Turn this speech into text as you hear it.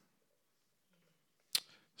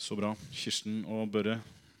Så bra, Kirsten og Børre.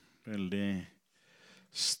 Veldig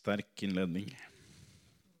sterk innledning.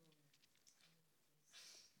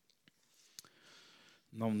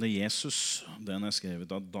 Navnet Jesus, den er skrevet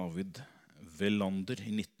av David Velander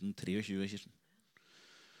i 1923, Kirsten.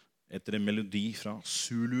 Etter en melodi fra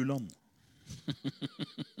Zululand.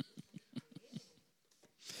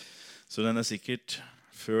 Så den er sikkert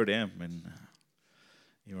før det, men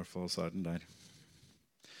i hvert fall så er den der.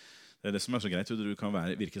 Det er det som er så greit, du kan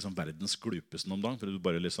virke som verdens glupeste noen dag, for du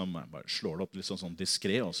bare slår det opp litt sånn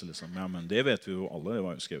diskret, og så liksom, ja, men det vet vi jo alle, det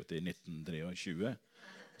var jo skrevet i 1923,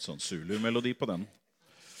 sånn Zulu-melodi på den.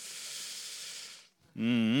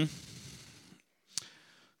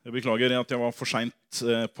 Jeg beklager at jeg var for sent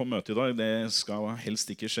på møtet i dag, det skal helst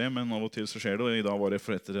ikke skje, men av og til så skjer det, og i dag var det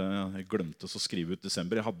for etter jeg glemte å skrive ut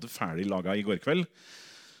desember. Jeg hadde ferdig laget i går kveld,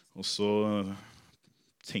 og så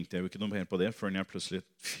tenkte jeg jo ikke noe mer på det, før jeg plutselig...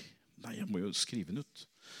 Nei, jeg må jo skrive den ut.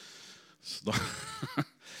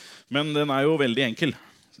 Men den er jo veldig enkel.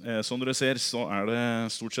 Som dere ser, så er det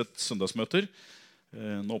stort sett søndagsmøter.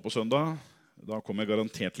 Nå på søndag, da kommer jeg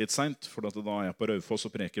garantert litt sent, for da er jeg på Raufoss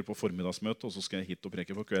og preker på formiddagsmøte, og så skal jeg hit og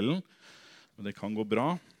preke på kvelden. Men det kan gå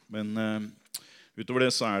bra. Men utover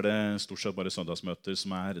det så er det stort sett bare søndagsmøter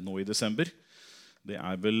som er nå i desember. Det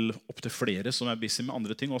er vel opp til flere som er busy med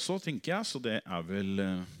andre ting også, tenker jeg, så det er vel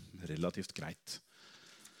relativt greit,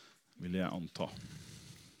 vil jeg anta.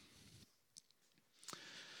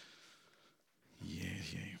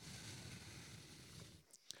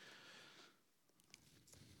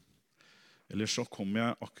 Ellers så kom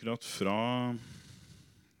jeg akkurat fra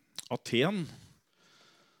Aten.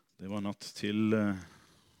 Det var natt til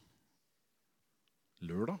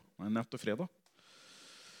lørdag, natt til fredag.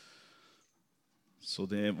 Så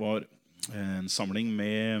det var en samling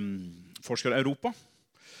med forskere i Europa.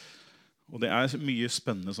 Og det er mye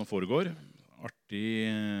spennende som foregår.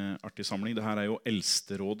 Artig samling. Dette er jo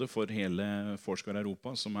eldsterådet for hele forskere i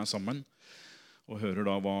Europa som er sammen. Og hører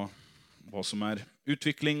da hva som er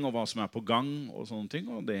utvikling, og hva som er på gang, og sånne ting.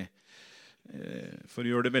 Og det, for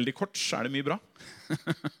å gjøre det veldig kort, så er det mye bra.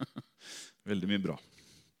 Veldig mye bra.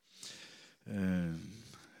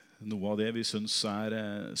 Noe av det vi synes er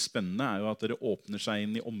spennende er jo at dere åpner seg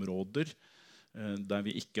inn i områder der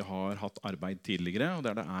vi ikke har hatt arbeid tidligere, og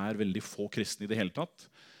der det er veldig få kristne i det hele tatt.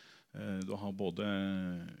 Du har både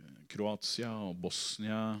Kroatia og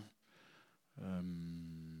Bosnia,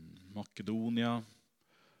 Makedonia,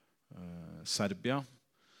 Serbia.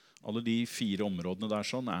 Alle de 4 områdene der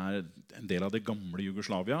sånn er en del av det gamle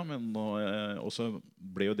Jugoslavia, men også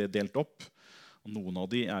ble jo det delt opp. Og noen av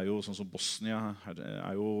de er jo, sånn som Bosnia,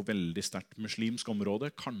 er jo veldig sterkt muslimsk område,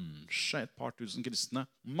 kanskje et par tusen kristne,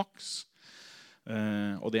 maks.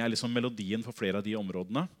 Og det er liksom melodien for flere av de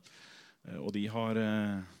områdene. Og de har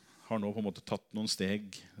nå på en måte tatt noen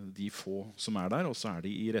steg, de få som er der, og så er de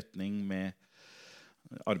i retning med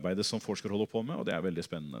arbeidet som forskere holder på med, og det er veldig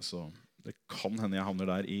spennende. Så det kan hende jeg havner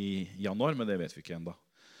der i januar, men det vet vi ikke enda.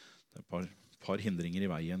 Det er et par hindringer i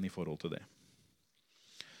veien i forhold til det.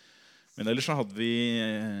 Men ellers så hadde vi...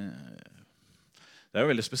 Det er jo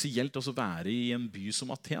veldig spesielt å være i en by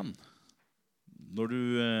som Aten. Når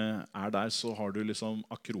du er der, så har du liksom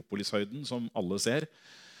Akropolishøyden, som alle ser.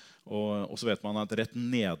 Og så vet man at rett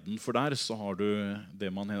nedenfor der så har du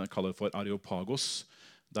det man kaller for Areopagos,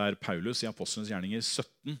 der Paulus i Apostlenes gjerninger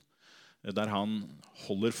 17, der han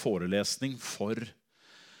holder forelesning for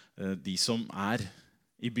de som er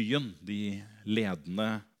i byen, de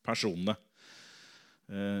ledende personene.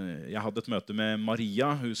 Jeg hadde et møte med Maria,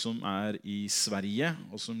 hun som er i Sverige,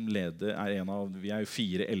 og som vi er jo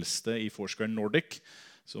 4 eldste i Foursquare Nordic.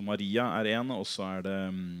 Så Maria er en, og så er det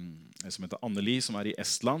en som heter Anneli, som er i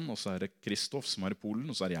Estland, og så er det Kristoff, som er i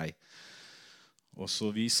Polen, og så er jeg. Og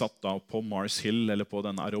så vi satt da på Mars Hill, eller på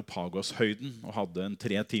denne Areopagos-høyden, og hadde en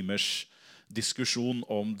 3 timers diskusjon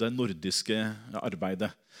om det nordiske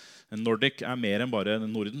arbeidet. Nordic er mer enn bare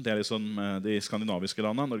Norden, det er liksom de skandinaviske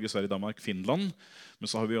landene, Norge, Sverige, Danmark, Finland. Men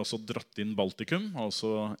så har vi også dratt inn Baltikum,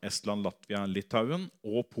 altså Estland, Latvia, Litauen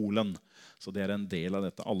og Polen. Så det er en del av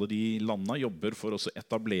dette. Alle de landene jobber for å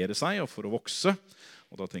etablere seg og for å vokse.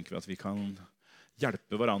 Og da tenker vi at vi kan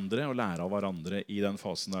hjelpe hverandre og lære av hverandre i den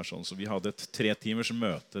fasen der. Så vi hadde et 3 timers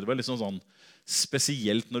møte. Det var liksom sånn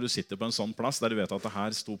spesielt når du sitter på en sånn plass der du vet at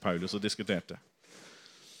her sto Paulus og diskuterte.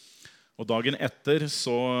 Og dagen etter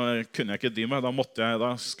så kunne jeg ikke dy meg.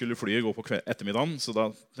 Da skulle flyet gå på ettermiddagen, så da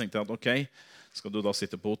tenkte jeg at ok, skal du da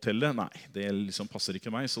sitte på hotellet? Nei, det liksom passer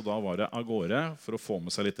ikke meg, så da var det av gårde for å få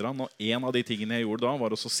med seg litt. Og en av de tingene jeg gjorde da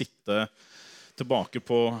var å sitte tilbake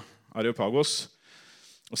på Areopagos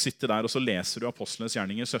og sitte der, og så leser du Apostlenes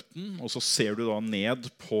gjerninger 17, og så ser du da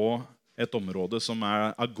ned på et område som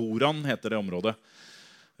Agoran, heter det området.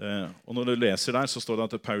 Og når du leser der, så står det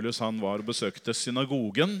at Paulus han var og besøkte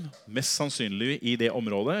synagogen, mest sannsynlig i det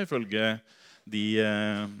området, ifølge de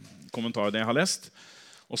kommentarene jeg har lest.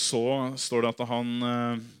 Og så står det at han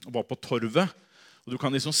var på torvet, og du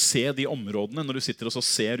kan liksom se de områdene når du sitter og så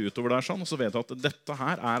ser utover der sånn, og så vet du at dette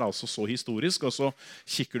her altså så historisk, og så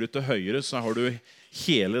kikker du til høyre, så har du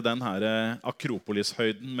hele den her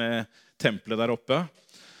Akropolishøyden med tempelet der oppe,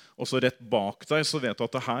 og så rett bak deg så vet du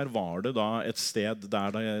at her var det da et sted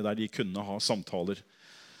der de kunne ha samtaler.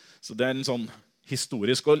 Så det en sånn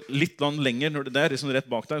historisk, og litt lenger når det liksom rett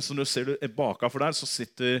bak deg, så når du ser bakafor der,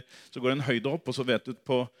 så går en høyde opp, og så vet du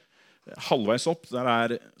på halvveis opp,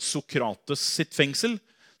 der Sokrates sitt fengsel.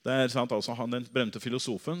 Der satt altså den berømte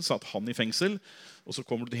filosofen, satt han i fengsel, og så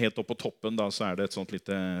kommer du helt opp på toppen, da, så det et sånt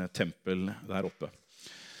lite tempel der oppe.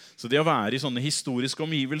 Så det å være i sånne historiske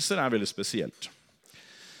omgivelser veldig spesielt.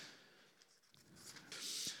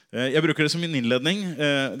 Jeg bruker det som min innledning,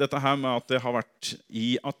 dette her med at det har vært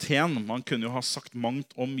i Aten. Man kunne jo ha sagt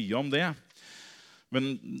mangt og mye om det.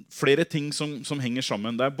 Men flere ting som henger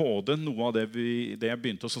sammen. Det både noe av det jeg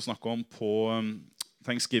begynte å snakke om på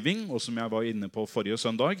Thanksgiving, og som jeg var inne på forrige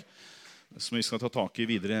søndag, som vi skal ta tak i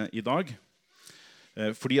videre i dag.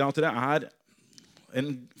 Fordi at det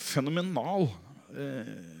en fenomenal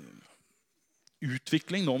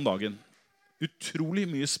utvikling nå om dagen. Utrolig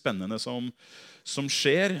mye spennende som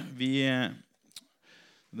skjer.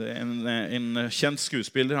 Det en kjent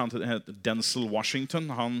skuespiller, han heter Denzel Washington,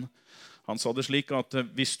 han sa det slik at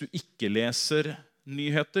hvis du ikke leser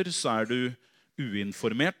nyheter, så du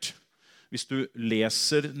uinformert. Hvis du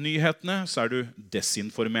leser nyhetene, så du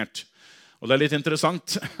desinformert. Og det litt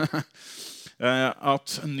interessant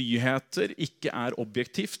at nyheter ikke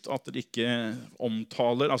objektivt, at det ikke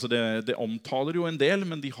omtaler, altså det omtaler jo en del,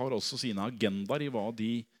 men de har også sine agendaer i hva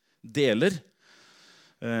de deler.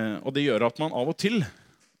 Og det gjør at man av og til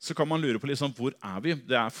så kan man lure på liksom, hvor vi?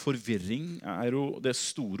 Det forvirring, jo det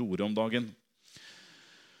store ordet om dagen.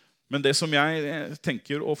 Men det som jeg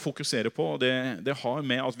tenker å fokusere på, det har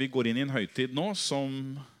med at vi går inn i en høytid nå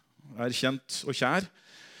som kjent og kjær,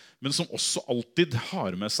 men som også alltid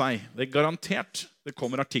har med seg. Det garantert. Det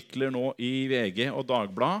kommer artikler nå i VG og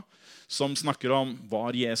Dagblad som snakker om,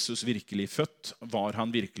 var Jesus virkelig født? Var han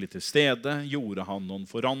virkelig til stede? Gjorde han noen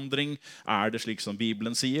forandring? Det slik som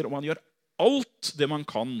Bibelen sier? Og man gjør alt det man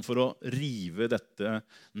kan for å rive dette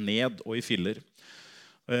ned og i filler.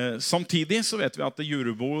 Samtidig så vet vi at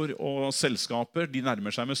julebord og selskaper de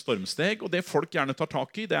nærmer seg med stormsteg, og det folk gjerne tar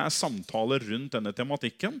tak i, det samtaler rundt denne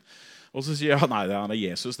tematikken. Og så sier jeg, nei, det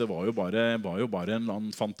Jesus, det var jo bare en eller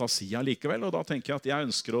annen fantasi likevel. Og da tenker jeg at jeg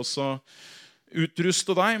ønsker også å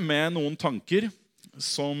utruste deg med noen tanker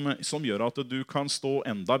som gjør at du kan stå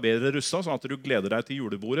enda bedre rustet, sånn at du gleder deg til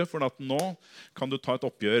julebordet, for at nå kan du ta et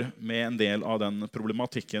oppgjør med en del av den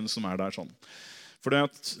problematikken som der sånn. For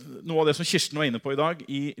noe av det som Kirsten var inne på i dag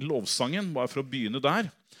i lovsangen, bare for å begynne der,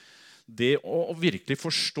 det å virkelig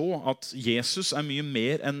forstå at Jesus mye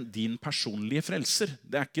mer enn din personlige frelser.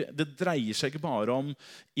 Det dreier seg ikke bare om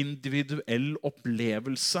individuell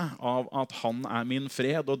opplevelse av at han min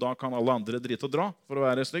fred, og da kan alle andre drite og dra, for å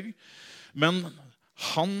være stygg. Men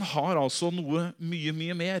han har altså noe mye,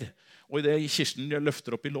 mye mer. Og i det Kirsten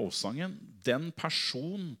løfter opp i lovsangen, den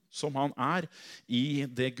person som han i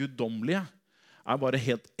det guddommelige, bare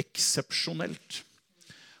helt eksepsjonelt.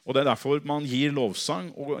 Og det derfor man gir lovsang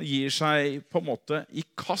og gir seg på en måte i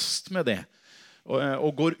kast med det.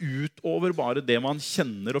 Og går ut over bare det man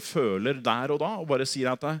kjenner og føler der og da, og bare sier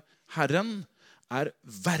at Herren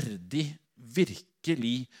verdig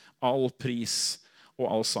virkelig all pris og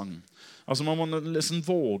all sang. Altså man må liksom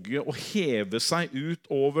våge å heve seg ut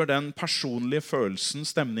over den personlige følelsen,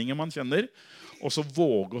 stemningen man kjenner, og så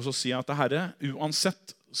våge å si at Herre,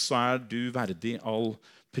 uansett så du verdig all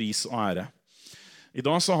pris og ære. I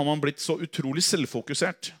dag så har man blitt så utrolig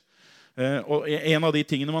selvfokusert. Og en av de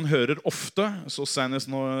tingene man hører ofte, så senest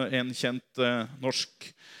en kjent norsk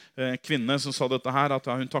kvinne som sa dette her, at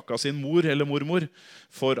hun takket sin mor eller mormor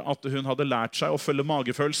for at hun hadde lært seg å følge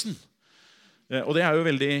magefølelsen. Og det jo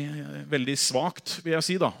veldig, veldig svagt, vil jeg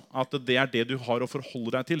si da, at det det du har å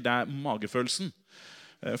forholde deg til, det magefølelsen.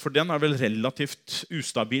 For den vel relativt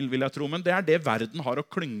ustabil, vil jeg tro, men det det verden har å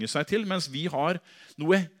klynge seg til, mens vi har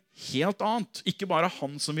noe helt annet. Ikke bare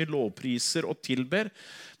han som vi lovpriser og tilber,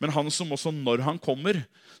 men han som også når han kommer,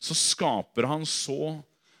 så skaper han så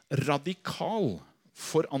radikal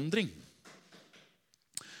forandring.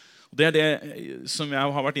 Det det som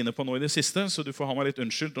jeg har vært inne på nå i det siste, så du får ha meg litt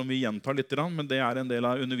unnskyldt om vi gjentar litt, men det en del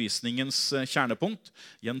av undervisningens kjernepunkt.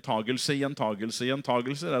 Gjentagelse, gjentagelse,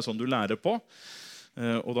 gjentagelse. Det sånn du lærer på.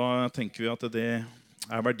 Og da tenker vi at det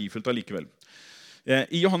er verdifullt allikevel.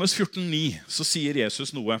 I Johannes 14,9 så sier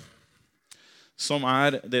Jesus noe som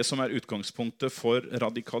er det som er utgangspunktet for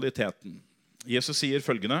radikaliteten. Jesus sier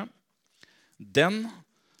følgende: Den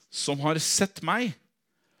som har sett meg,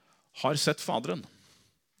 har sett Faderen.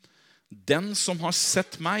 Den som har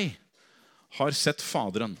sett meg, har sett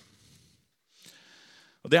Faderen.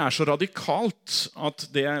 Og det er så radikalt at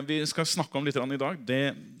det vi skal snakke om litt i dag,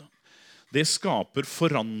 det skaper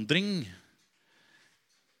forandring,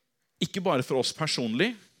 ikke bare for oss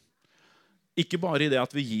personlig, ikke bare i det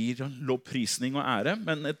at vi gir lovprisning og ære,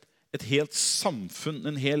 men et helt samfunn,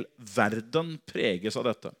 en hel verden preges av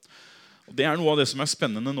dette. Og det er noe av det som er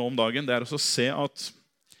spennende nå om dagen, det er å se at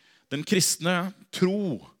den kristne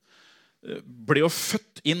tro ble jo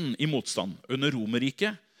født inn i motstand under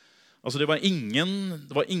Romerriket. Altså det var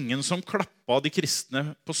ingen som klappet de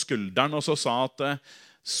kristne på skulderen og så sa at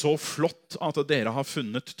så flott at dere har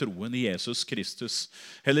funnet troen i Jesus Kristus.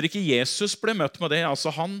 Heller ikke Jesus ble møtt med det.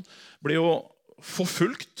 Altså han ble jo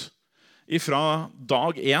forfulgt fra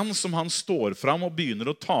dag 1 som han står fram og begynner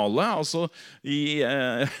å tale. Altså i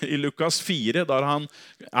Lukas 4, der han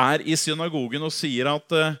er i synagogen og sier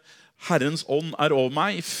at Herrens ånd er over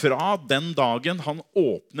meg. Fra den dagen han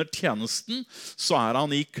åpner tjenesten, så er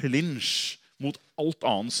han i klinsj mot alt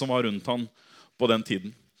annet som var rundt han på den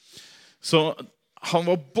tiden. Så han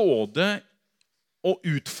var både og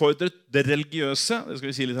utfordret det religiøse, det skal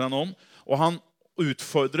vi si litt om, og han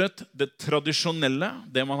utfordret det tradisjonelle,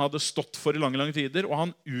 det man hadde stått for i lange tider, og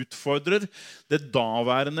han utfordrer det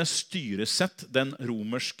daværende styresett, den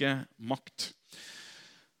romerske makt.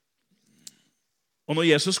 Og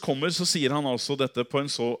når Jesus kommer, så sier han altså dette på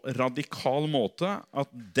en så radikal måte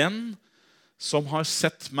at den som har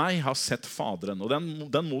sett meg, har sett Faderen. Og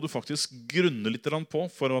den må du faktisk grunne litt på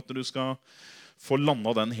for at du skal få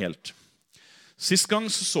landet den helt. Sist gang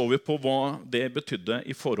så vi på hva det betydde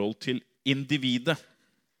i forhold til individet.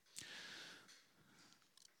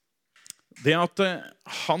 Det at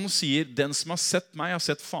han sier, den som har sett meg, har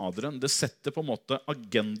sett Faderen, det setter på en måte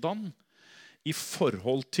agendaen i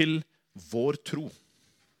forhold til vår tro.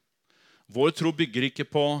 Vår tro bygger ikke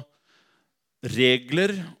på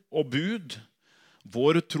regler og bud.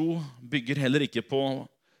 Vår tro bygger heller ikke på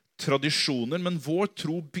tradisjoner, men vår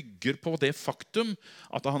tro bygger på det faktum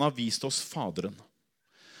at han har vist oss Faderen.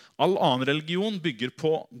 All annen religion bygger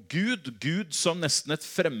på Gud som nesten et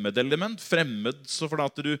fremmedelement. Fremmed så fordi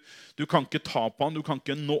at du kan ikke ta på han, du kan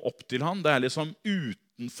ikke nå opp til han. Det er liksom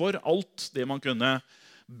utenfor alt det man kunne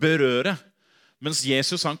berøre. Mens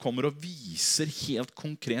Jesus han kommer og viser helt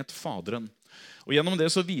konkret Faderen. Og gjennom det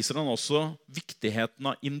så viser han også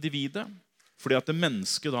viktigheten av individet. Fordi at det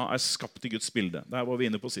mennesket da er skapt i Guds bilde. Det var vi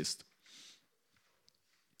inne på sist.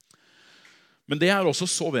 Men det er også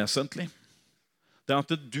så vesentlig. Det er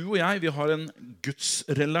at du og jeg, vi har en Guds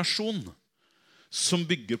relasjon som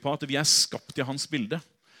bygger på at vi er skapt i hans bilde.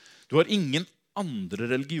 Du har ingen andre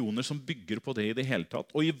religioner som bygger på det i det hele tatt.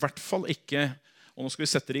 Og i hvert fall ikke, og nå skal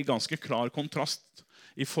vi sette det i ganske klar kontrast,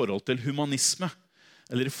 i forhold til humanisme,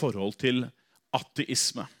 eller i forhold til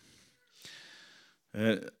ateisme.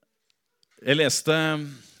 Jeg leste,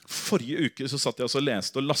 forrige uke så satt jeg og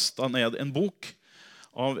leste og lastet ned en bok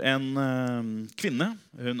av en kvinne.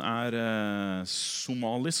 Hun er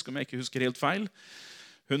somalisk, om jeg ikke husker helt feil.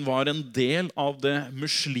 Hun var en del av det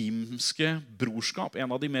muslimske brorskap,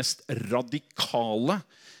 en av de mest radikale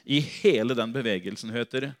i hele den bevegelsen. Hun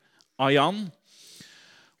heter Ayan.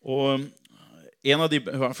 Og hun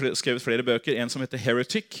har skrevet flere bøker, en som heter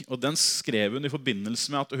Heretic, og den skrev hun i forbindelse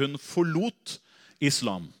med at hun forlot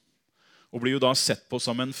islam. Og blir jo da sett på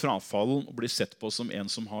som en frafallen, og blir sett på som en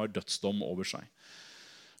som har dødsdom over seg.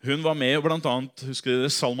 Hun var med blant annet, husker dere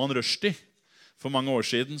Salman Rushdie, for mange år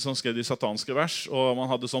siden, som skrev de satanske vers, og man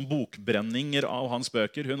hadde sånn bokbrenninger av hans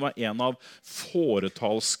bøker. Hun var en av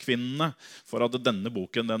foretalskvinnene for at denne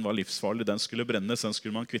boken den var livsfarlig, den skulle brennes, den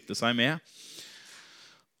skulle man kvitte seg med.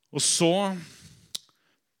 Og så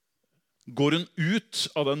går hun ut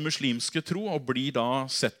av den muslimske tro og blir da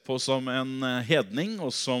sett på som en hedning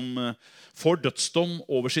og som får dødsdom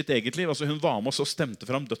over sitt eget liv. Altså hun var med og stemte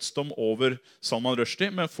frem dødsdom over Salman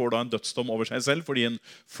Rushdie, men får da en dødsdom over seg selv fordi hun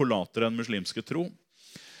forlater den muslimske tro.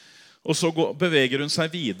 Og så beveger hun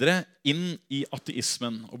seg videre inn i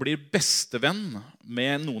ateismen og blir bestevenn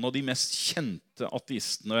med noen av de mest kjente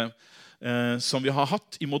ateistene som vi har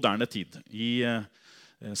hatt i moderne tid.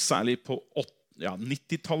 Særlig på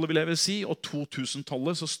 90-tallet vil jeg vel si, og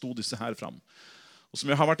 2000-tallet så sto disse her fram. Og som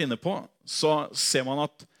jeg har vært inne på, så ser man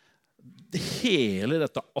at hele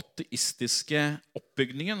dette ateistiske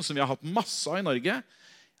oppbygningen som vi har hatt masse av i Norge,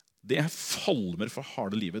 det falmer for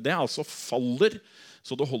harde livet. Det altså faller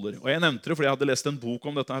så det holder. Og jeg nevnte det fordi jeg hadde lest en bok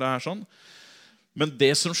om dette her sånn. Men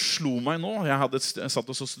det som slo meg nå, jeg satt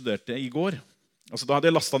og studerte i går, altså da hadde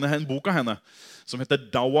jeg lastet ned en bok av henne som heter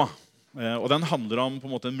Dawa. Og den handler om på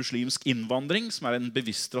en måte en muslimsk innvandring, som en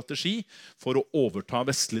bevisst strategi for å overta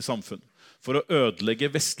vestlig samfunn. For å ødelegge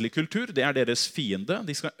vestlig kultur, det deres fiende.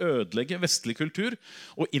 De skal ødelegge vestlig kultur,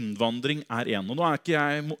 og innvandring en. Og nå ikke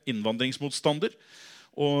jeg innvandringsmotstander,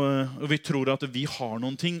 og vi tror at vi har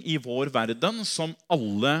noen ting i vår verden som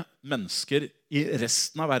alle mennesker i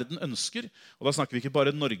resten av verden ønsker. Og da snakker vi ikke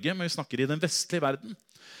bare Norge, men vi snakker i den vestlige verden.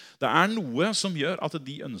 Det noe som gjør at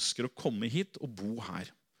de ønsker å komme hit og bo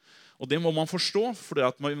her. Og det må man forstå, for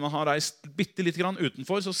at man har reist bitte litt grann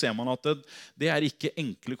utenfor, så ser man at det ikke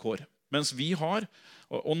enkle kår. Mens vi har,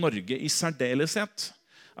 og Norge i særdeleshet,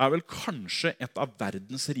 vel kanskje et av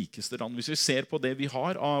verdens rikeste land. Hvis vi ser på det vi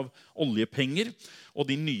har av oljepenger, og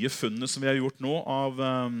de nye funnene som vi har gjort nå av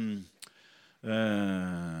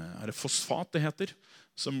det fosfat det heter,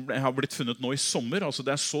 som har blitt funnet nå i sommer. Altså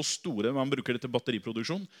det så store, man bruker det til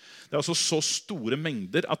batteriproduksjon. Det altså så store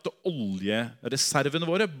mengder at oljereservene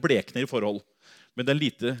våre blekner i forhold. Men det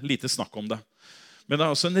lite snakk om det. Men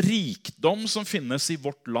det altså en rikdom som finnes i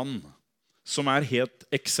vårt land, som helt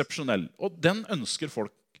eksepsjonell. Og den ønsker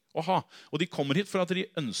folk å ha. Og de kommer hit for at de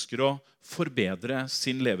ønsker å forbedre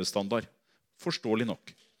sin levestandard. Forståelig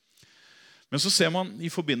nok. Men så ser man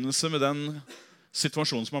i forbindelse med den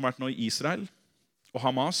situasjonen som har vært nå i Israel og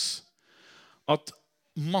Hamas, at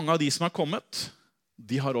mange av de som har kommet,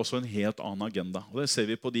 de har også en helt annen agenda. Og det ser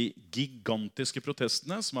vi på de gigantiske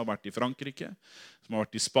protestene som har vært i Frankrike, som har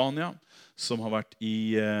vært i Spania, som har vært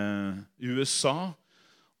i USA,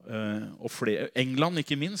 og England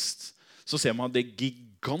ikke minst. Så ser man det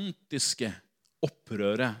gigantiske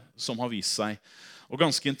opprøret som har vist seg. Og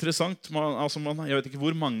ganske interessant, jeg vet ikke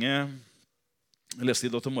hvor mange, jeg leste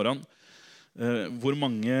i dag til morgen, hvor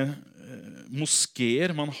mange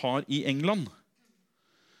moskéer man har i England.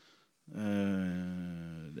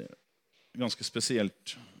 Det ganske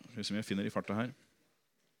spesielt. Hvis jeg finner i farta her.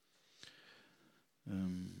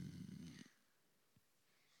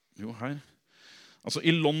 Jo, her. Altså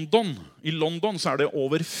i London så det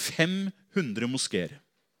over 500 moskéer.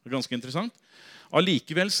 Det ganske interessant.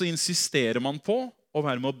 Allikevel så insisterer man på å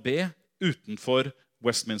være med å be utenfor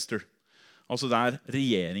Westminster. Altså der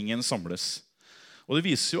regjeringen samles. Og det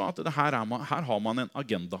viser jo at her har man en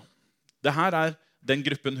agenda. Dette den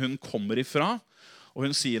gruppen hun kommer ifra, og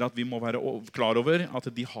hun sier at vi må være klar over at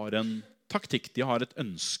de har en taktikk, de har et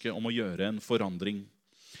ønske om å gjøre en forandring.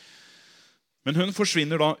 Men hun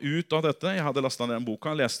forsvinner da ut av dette. Jeg hadde lastet ned den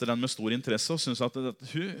boka, leste den med stor interesse, og synes at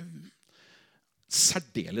hun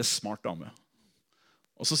særdeles smart dame.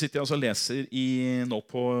 Og så sitter jeg og leser nå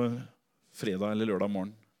på fredag eller lørdag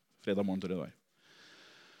morgen. Fredag morgen tror jeg det var.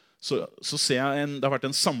 Så ser jeg det har vært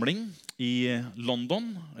en samling i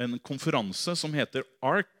London, en konferanse som heter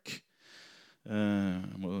ARC.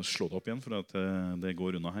 Jeg må slå det opp igjen for at det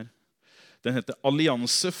går unna her. Den heter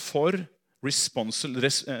Allianse for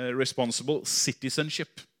Responsible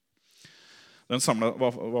Citizenship. Den samlet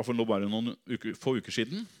var for nå bare noen få uker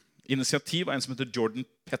siden. Initiativ av en som heter Jordan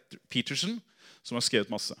Peterson, som har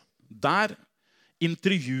skrevet masse. Der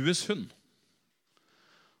intervjues hun.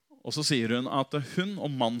 Og så sier hun at hun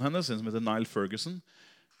og mannen hennes, som heter Niall Ferguson,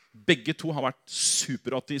 begge to har vært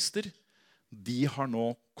superateister. De har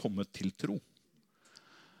nå kommet til tro.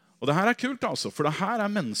 Og det her kult, altså, for det her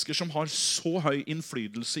mennesker som har så høy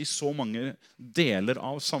innflytelse i så mange deler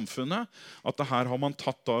av samfunnet, at det her har man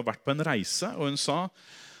vært på en reise, og hun sa,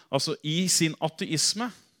 altså i sin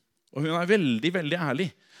ateisme, og hun veldig, veldig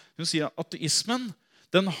ærlig, hun sier at ateismen,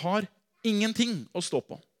 den har ingenting å stå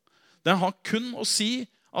på. Den har kun å si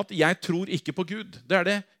at jeg tror ikke på Gud. Det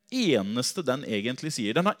det eneste den egentlig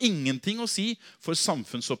sier. Den har ingenting å si for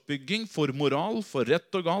samfunnsoppbygging, for moral, for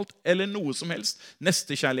rett og galt, eller noe som helst.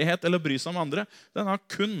 Nestekjærlighet eller bry seg om andre. Den har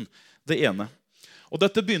kun det ene. Og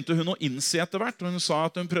dette begynte hun å innse etter hvert. Og hun sa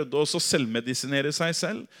at hun prøvde også å selvmedisinere seg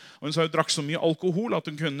selv. Og hun sa hun drakk så mye alkohol at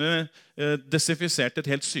hun kunne desinfisert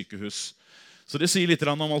et helt sykehus. Så det sier litt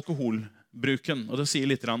om alkoholbruken. Og det sier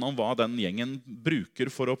litt om hva den gjengen bruker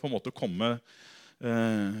for å på en måte komme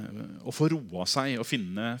og få roa seg og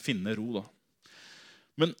finne ro. Da.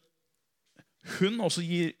 Men hun også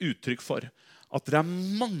gir uttrykk for at det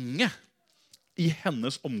mange i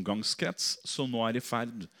hennes omgangskrets som nå i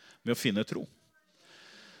ferd med å finne tro.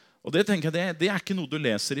 Og det tenker jeg, det ikke noe du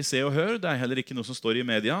leser i Se og Hør, det heller ikke noe som står i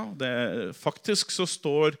media. Faktisk så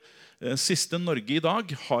står Siste Norge i dag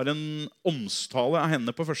har en omtale av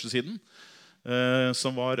henne på første siden,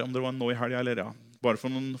 som var, om det var nå i helgen eller bare for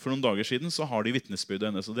noen dager siden, så har de vitnesbyrdet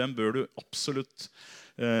hennes. Så den bør du absolutt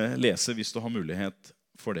lese hvis du har mulighet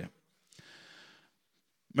for det.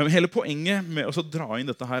 Men hele poenget med å dra inn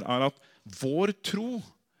dette her er at vår tro,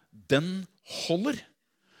 den holder.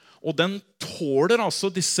 Og den tåler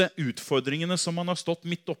altså disse utfordringene som man har stått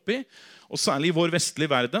midt oppi. Og særlig i vår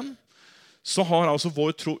vestlige verden, så har altså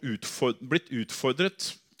vår tro blitt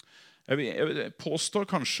utfordret. Jeg påstår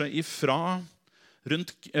kanskje fra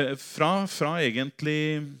egentlig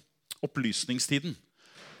opplysningstiden.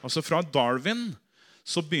 Altså fra Darwin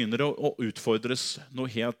så begynner det å utfordres noe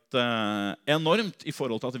helt enormt i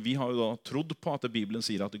forhold til at vi har jo da trodd på at Bibelen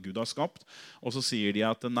sier at Gud har skapt, og så sier de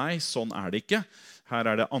at nei, sånn er det ikke. Her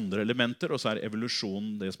er det andre elementer, og så er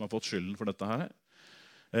evolusjonen det som har fått skylden for dette her.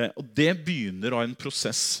 Og det begynner av en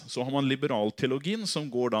prosess. Så har man liberalteologien som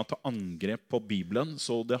går da til angrep på Bibelen,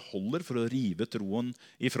 så det holder for å rive troen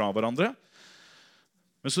ifra hverandre.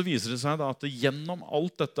 Men så viser det seg da at gjennom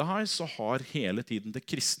alt dette her så har hele tiden det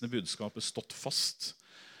kristne budskapet stått fast.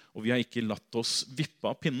 Og vi har ikke latt oss vippe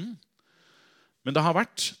av pinnen. Men det har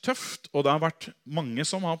vært tøft, og det har vært mange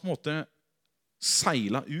som har på en måte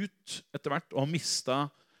seilet ut etter hvert og har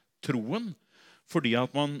mistet troen fordi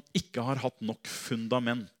at man ikke har hatt nok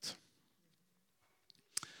fundament.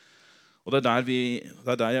 Og det er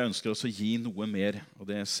der jeg ønsker oss å gi noe mer. Og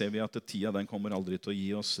det ser vi at tida den kommer aldri til å gi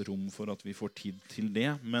oss rom for at vi får tid til det.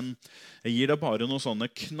 Men jeg gir deg bare noen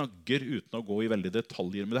sånne knagger uten å gå i veldig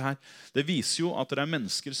detaljer med det her. Det viser jo at det er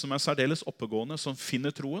mennesker som er særdeles oppegående, som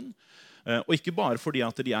finner troen. Og ikke bare fordi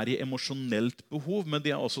at de er i emosjonelt behov, men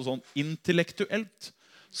de er også sånn intellektuelt.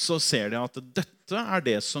 Så ser de at dette er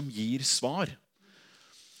det som gir svar.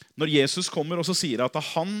 Når Jesus kommer og så sier at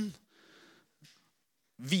han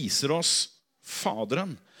viser oss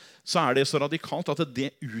Faderen, så er det så radikalt at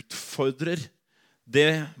det utfordrer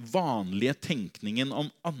det vanlige tenkningen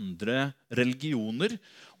om andre religioner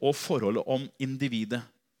og forholdet om individet.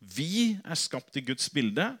 Vi er skapt i Guds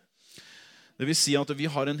bilde. Det vil si at vi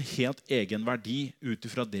har en helt egen verdi ut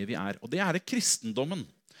ifra det vi er. Og det er kristendommen.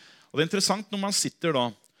 Og det er interessant når man sitter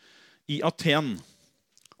da i Aten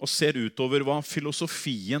og ser utover hva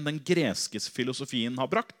filosofien, den greske filosofien har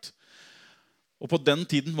brakt. Og på den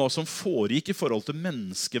tiden hva som foregikk i forhold til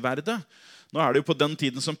menneskeverdet. Nå er det jo på den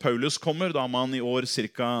tiden som Paulus kommer, da man i år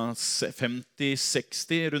ca.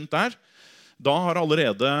 50-60 rundt der. Da har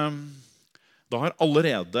allerede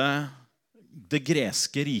det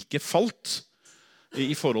greske riket falt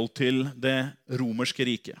i forhold til det romerske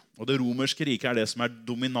riket. Og det romerske riket er det som er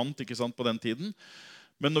dominant, ikke sant, på den tiden.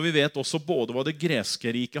 Men når vi vet også både hva det greske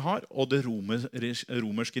riket har, og det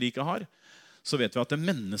romerske riket har, så vet vi at det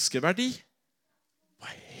menneskeverdi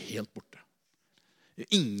var helt borte.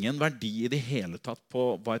 Ingen verdi i det hele tatt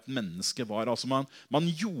på hva et menneske var. Altså man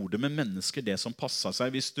gjorde med mennesker det som passet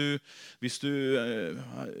seg. Hvis du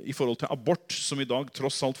i forhold til abort, som i dag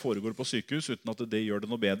tross alt foregår på sykehus, uten at det gjør det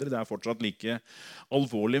noe bedre, det er fortsatt like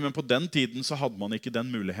alvorlig, men på den tiden så hadde man ikke den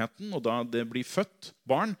muligheten, og da det blir født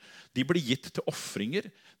barn, de ble gitt til offringer,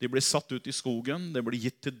 de ble satt ut i skogen, det ble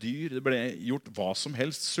gitt til dyr, det ble gjort hva som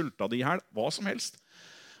helst, sulta de i hjel, hva som helst.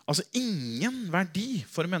 Altså ingen verdi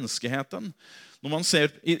for menneskeheten. Når man ser,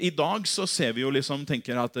 i dag så ser vi jo liksom,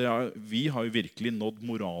 tenker at ja, vi har jo virkelig nådd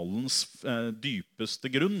moralens dypeste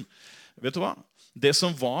grunn. Vet du hva? Det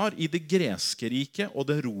som var i det greske riket og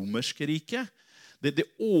det romerske riket, det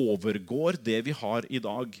overgår det vi har i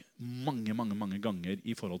dag mange ganger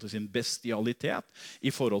i forhold til sin bestialitet, i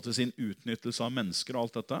forhold til sin utnyttelse av mennesker og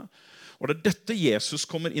alt dette. Og det er dette Jesus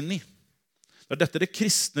kommer inn i. Det er dette det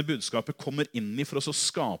kristne budskapet kommer inn i for å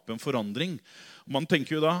skape en forandring. Og man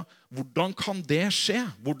tenker jo da, hvordan kan det skje?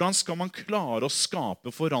 Hvordan skal man klare å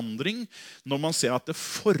skape forandring når man ser at det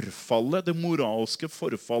forfallet, det moralske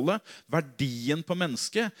forfallet, verdien på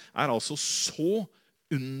mennesket, er altså så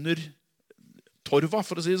under torva,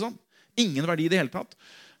 for å si det sånn. Ingen verdi i det hele tatt.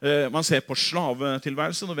 Man ser på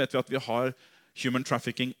slavetilværelsen, og vet vi at vi har human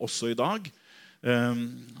trafficking også i dag.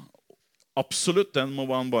 Absolutt, den må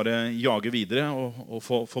man bare jage videre og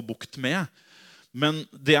få bukt med. Men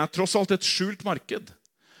det er tross alt et skjult marked.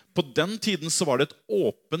 På den tiden så var det et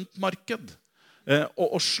åpent marked.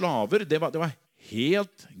 Og slaver, det var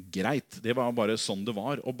helt greit. Det var bare sånn det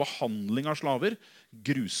var. Og behandling av slaver,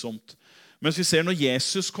 grusomt. Mens vi ser når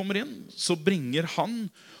Jesus kommer inn, så bringer han,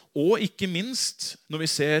 og ikke minst når vi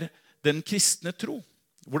ser den kristne tro,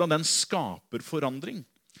 hvordan den skaper forandring.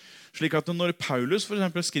 Slik at når Paulus for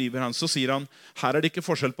eksempel skriver han, så sier han, her er det ikke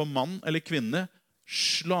forskjell på mann eller kvinne,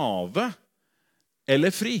 slave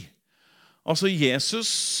eller fri. Altså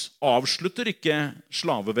Jesus avslutter ikke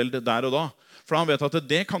slaveveldet der og da, for han vet at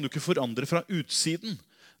det kan du ikke forandre fra utsiden.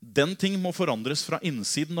 Den ting må forandres fra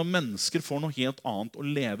innsiden, og mennesker får noe helt annet å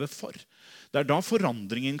leve for. Det da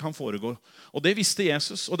forandringen kan foregå. Og det visste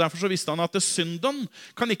Jesus, og derfor så visste han at synden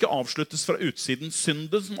kan ikke avsluttes fra utsiden.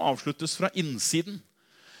 Synden som avsluttes fra innsiden.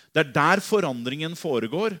 Det der forandringen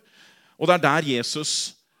foregår, og det der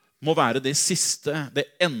Jesus må være det siste, det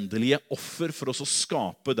endelige offer for oss å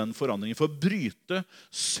skape den forandringen, for å bryte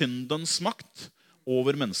syndens makt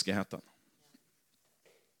over menneskeheten.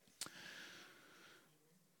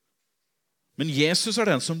 Men Jesus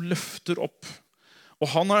den som løfter opp. Og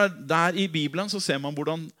han der i Bibelen så ser man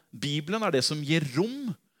hvordan Bibelen det som gir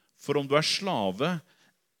rom for om du slave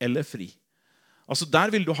eller fri. Altså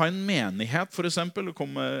der vil du ha en menighet, for eksempel.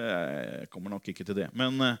 Jeg kommer nok ikke til det.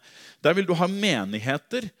 Men der vil du ha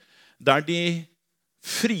menigheter der de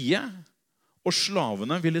frie og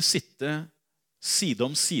slavene ville sitte side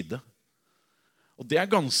om side. Og det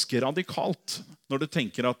ganske radikalt når du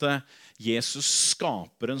tenker at Jesus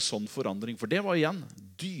skaper en sånn forandring. For det var igjen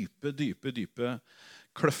dype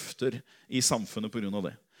kløfter i samfunnet på grunn av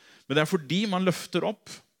det. Men det fordi man løfter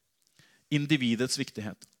opp individets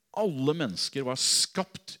viktighet. Alle mennesker var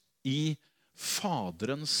skapt i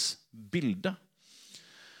Faderens bilde.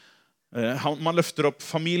 Man løfter opp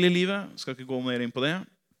familielivet, skal ikke gå mer inn på det.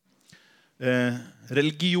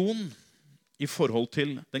 Religion i forhold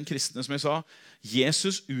til den kristne, som jeg sa.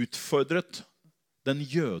 Jesus utfordret den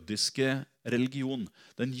jødiske religion,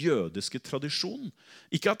 den jødiske tradisjonen.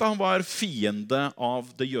 Ikke at han var fiende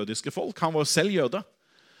av det jødiske folk, han var selv jøde.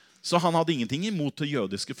 Så han hadde ingenting imot det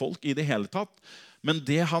jødiske folk i det hele tatt. Men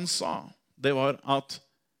det han sa, det var at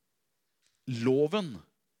loven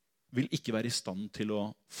vil ikke være i stand til å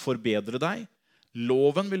forbedre deg.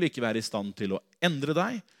 Loven vil ikke være i stand til å endre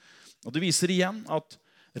deg. Og det viser igjen at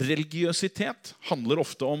religiøsitet handler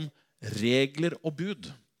ofte om regler og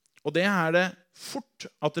bud. Og det det fort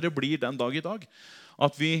at det blir den dag i dag.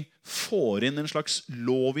 At vi får inn en slags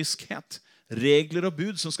loviskhet. Regler og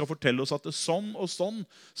bud som skal fortelle oss at det sånn og sånn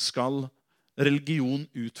skal religion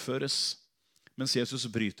utføres. Mens Jesus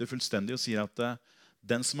bryter fullstendig og sier at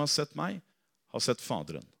den som har sett meg, har sett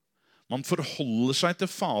Faderen. Man forholder seg til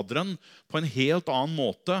Faderen på en helt annen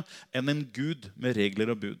måte enn en Gud med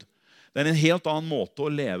regler og bud. Det en helt annen måte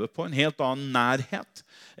å leve på, en helt annen nærhet,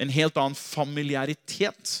 en helt annen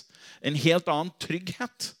familiaritet, en helt annen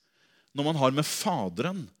trygghet når man har med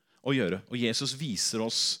Faderen å gjøre. Og Jesus viser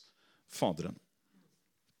oss Faderen.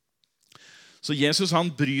 Så Jesus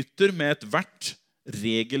han bryter med et hvert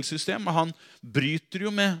regelsystem, og han bryter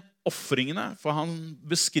jo med offringene, for han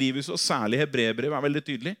beskriver så særlig Hebreerbrevet veldig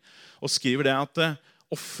tydelig, og skriver det at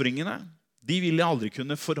offringene, de ville aldri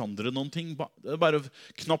kunne forandre noen ting. Det bare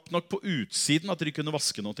knapt nok på utsiden at de kunne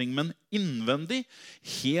vaske noen ting, men innvendig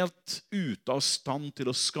helt ute av stand til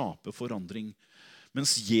å skape forandring.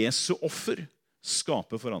 Mens Jesu offer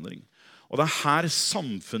skaper forandring. Og det her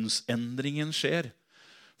samfunnsendringen skjer.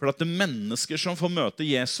 For at det mennesker som får møte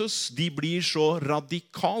Jesus, de blir så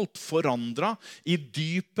radikalt forandret i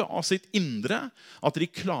dypet av sitt indre, at de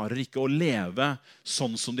klarer ikke å leve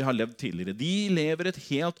sånn som de har levd tidligere. De lever et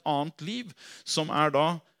helt annet liv, som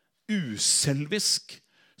da uselvisk,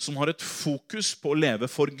 som har et fokus på å leve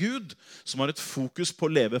for Gud, som har et fokus på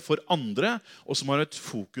å leve for andre, og som har et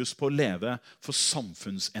fokus på å leve for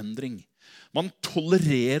samfunnsendring. Man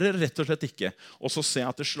tolererer rett og slett ikke å se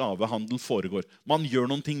at slavehandel foregår. Man gjør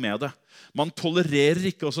noen ting med det. Man tolererer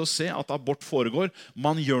ikke å se at abort foregår.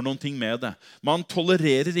 Man gjør noen ting med det. Man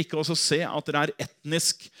tolererer ikke å se at det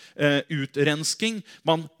etnisk utrensking.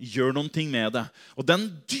 Man gjør noen ting med det. Og den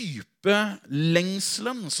dype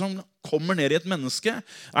lengselen som kommer ned i et menneske,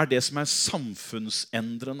 det som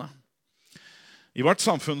samfunnsendrende. I vårt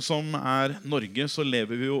samfunn som Norge, så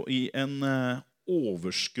lever vi jo i en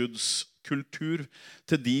overskuddskultur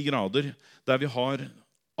til de grader der vi har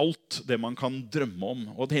alt det man kan drømme om,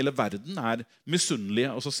 og at hele verden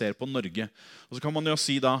misunnelige og så ser på Norge. Og så kan man jo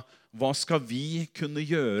si da, hva skal vi kunne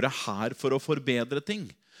gjøre her for å forbedre ting?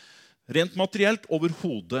 Rent materielt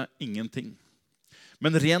overhodet ingenting.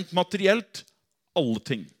 Men rent materielt alle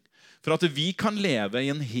ting. For at vi kan leve i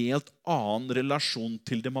en helt annen relasjon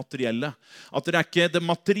til det materielle. At det ikke det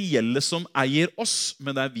materielle som eier oss,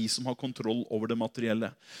 men det vi som har kontroll over det materielle.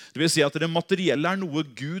 Det vil si at det materielle noe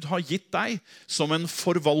Gud har gitt deg som en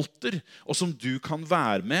forvalter, og som du kan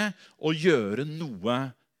være med og gjøre noe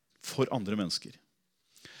for andre mennesker.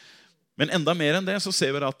 Men enda mer enn det så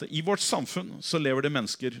ser vi at i vårt samfunn så lever det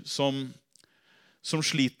mennesker som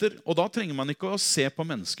sliter, og da trenger man ikke å se på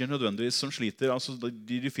mennesker nødvendigvis som sliter, altså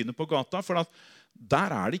de finner på gata, for at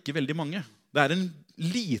der det ikke veldig mange. Det en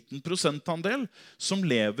liten prosentandel som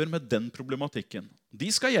lever med den problematikken.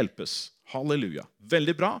 De skal hjelpes. Halleluja.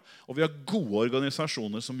 Veldig bra, og vi har gode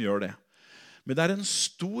organisasjoner som gjør det. Men det en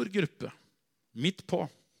stor gruppe, midt på,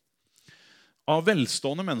 av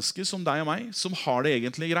velstående mennesker som deg og meg, som har det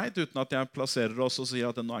egentlig greit, uten at jeg plasserer oss og sier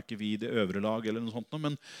at nå ikke vi i det øvre lag, eller noe sånt,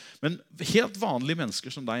 men helt vanlige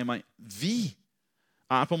mennesker som deg og meg, vi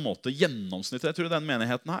på en måte gjennomsnitt. Jeg tror den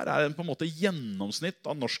menigheten her på en måte gjennomsnitt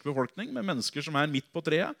av norsk befolkning, med mennesker som midt på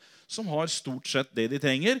treet, som har stort sett det de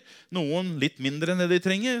trenger. Noen litt mindre enn det de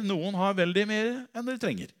trenger, noen har veldig mer enn de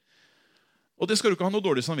trenger. Og det skal du ikke ha noe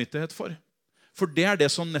dårlig samvittighet for. For det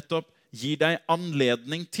det som nettopp gir deg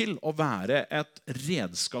anledning til å være et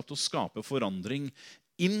redskap til å skape forandring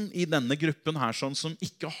inn i denne gruppen her, sånn, som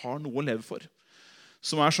ikke har noe å leve for.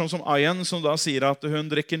 Som sånn som Ayen, som da sier at hun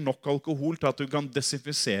drikker nok alkohol til at du kan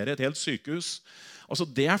desinfisere et helt sykehus. Altså,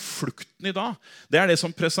 det flukten i dag. Det det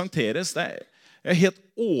som presenteres. Jeg helt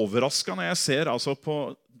overrasket når jeg ser altså,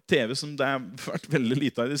 på TV, som det har vært veldig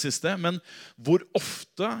lite av i det siste, men hvor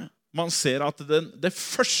ofte man ser at det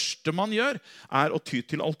første man gjør å ty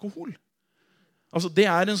til alkohol. Altså, det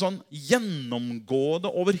en sånn gjennomgående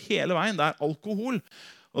over hele veien. Det alkohol.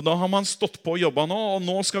 Og da har man stått på og jobbet nå, og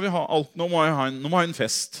nå skal vi ha alt. Nå må jeg ha en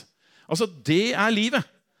fest. Altså, det livet.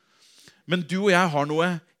 Men du og jeg har noe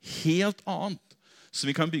helt annet som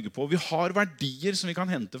vi kan bygge på. Vi har verdier som vi kan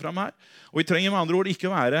hente fram her. Og vi trenger med andre ord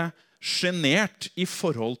ikke være genert i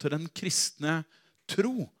forhold til den kristne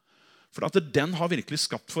tro. For at den har virkelig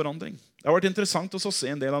skapt forandring. Det har vært interessant å se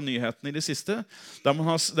en del av nyhetene i det siste, der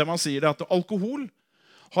man sier at alkohol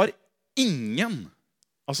har ingen,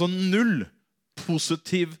 altså null,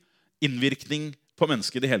 positiv innvirkning på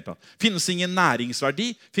mennesket i det hele tatt. Finnes ingen næringsverdi,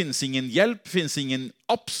 finnes ingen hjelp, finnes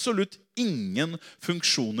absolutt ingen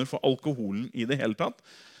funksjoner for alkoholen i det hele tatt.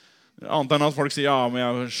 Annet enn at folk sier, ja, men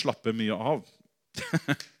jeg slapper mye av.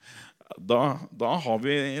 Da har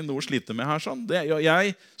vi noe å slite med her. Sånn.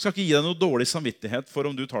 Jeg skal ikke gi deg noe dårlig samvittighet for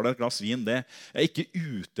om du tar deg et glass vin. Jeg ikke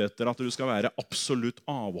ute etter at du skal være absolutt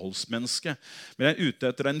avholdsmenneske. Men jeg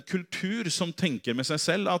ute etter en kultur som tenker med seg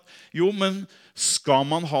selv at jo, men skal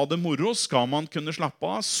man ha det moro, skal man kunne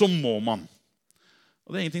slappe av, så må man.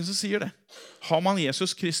 Og det ingenting som sier det. Har man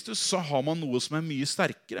Jesus Kristus, så har man noe som mye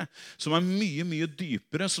sterkere, som mye, mye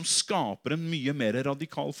dypere, som skaper en mye mer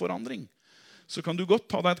radikal forandring. Så kan du godt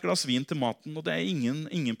ta deg et glass vin til maten, og det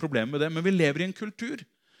ingen problem med det. Men vi lever i en kultur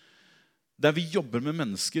der vi jobber med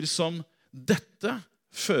mennesker som dette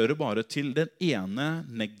fører bare til den ene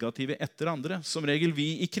negative etter andre. Som regel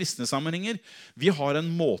vi i kristne sammenhenger, vi har en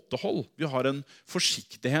måtehold, vi har en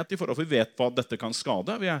forsiktighet i forhold til vi vet hva dette kan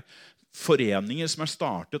skade. Vi foreninger som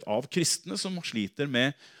startet av kristne som sliter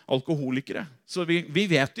med alkoholikere. Så vi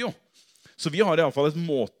vet det jo. Så vi har i alle fall et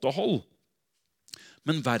måtehold.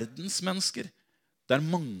 Men verdens mennesker, der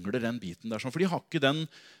mangler den biten der. For de har ikke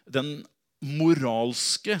den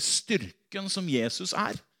moralske styrken som Jesus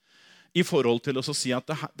i forhold til å si at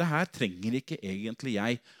det her trenger ikke egentlig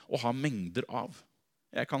jeg å ha mengder av.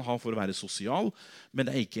 Jeg kan ha for å være sosial, men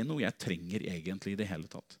det ikke noe jeg trenger egentlig i det hele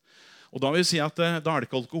tatt. Og da vil jeg si at da det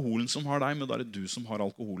ikke alkoholen som har deg, men da det du som har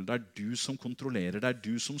alkoholen. Det du som kontrollerer, det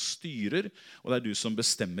du som styrer, og det du som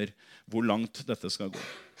bestemmer hvor langt dette skal gå.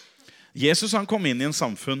 Jesus han kom inn i en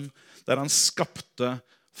samfunn der han skapte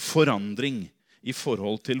forandring i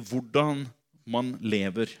forhold til hvordan man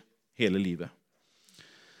lever hele livet.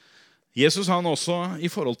 Jesus han også i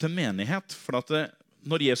forhold til menighet, for at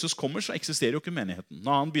når Jesus kommer så eksisterer jo ikke menigheten.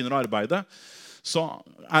 Når han begynner å arbeide så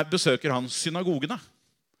besøker han synagogene,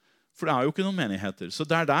 for det jo ikke noen menigheter. Så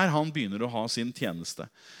det der han begynner å ha sin tjeneste.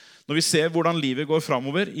 Når vi ser hvordan livet går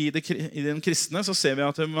fremover i den kristne, så ser vi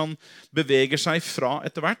at man beveger seg fra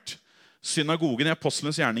etter hvert. Synagogen i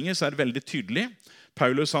Apostlenes gjerninger så det veldig tydelig.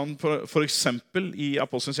 Paulus han for eksempel i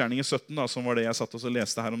Apostlenes gjerninger 17, da, som var det jeg satt og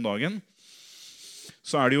leste her om dagen,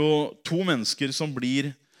 så det jo to mennesker som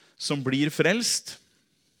blir frelst.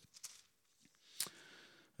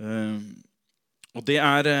 Og det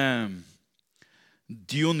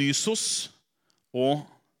Dionysos og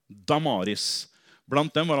Damaris.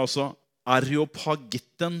 Blant dem var altså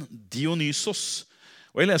Areopagitten Dionysos.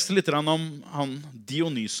 Og jeg leste litt om han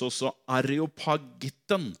Dionysos og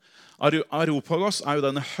Areopagitten. Areopagos jo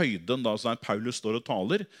denne høyden da, som Paulus står og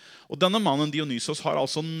taler. Og denne mannen Dionysos har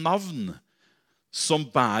altså navn som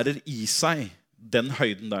bærer i seg den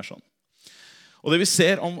høyden der. Sånn. Og det vi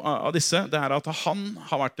ser av disse, det at han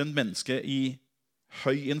har vært en menneske i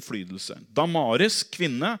høy innflytelse. Damaris,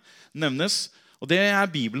 kvinne, nevnes. Og det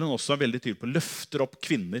Bibelen også veldig tydelig på. Løfter opp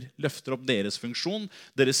kvinner, løfter opp deres funksjon,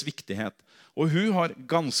 deres viktighet. Og hun har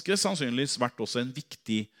ganske sannsynligvis vært også en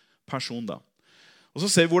viktig person da. Og så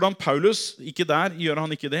ser vi hvordan Paulus, ikke der gjør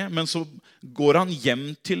han ikke det, men så går han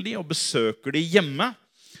hjem til de og besøker de hjemme.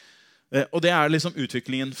 Og det liksom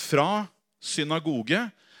utviklingen fra synagoge,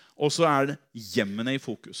 og så det hjemmene i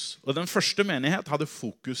fokus. Og den første menighet hadde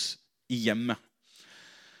fokus i hjemmet.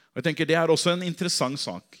 Og jeg tenker det også en interessant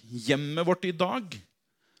sak. Hjemmet vårt i dag,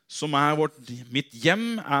 som mitt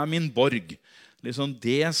hjem min borg. Liksom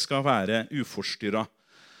det skal være uforstyrret.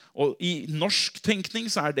 Og i norsk tenkning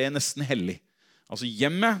så det nesten hellig. Altså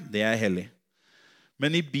hjemmet, det hellig.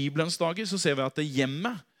 Men i Bibelens dager så ser vi at det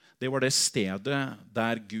hjemmet, det var det stedet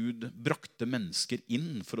der Gud brakte mennesker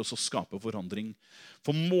inn for å skape forandring.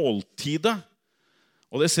 For måltidet,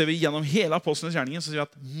 og det ser vi gjennom hele Apostlenes gjerningen, så ser vi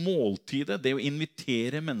at måltidet, det å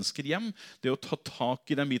invitere mennesker hjem, det å ta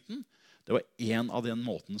tak i den biten, det var en av den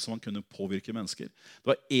måten som man kunne påvirke mennesker.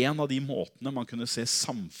 Det var en av de måtene man kunne se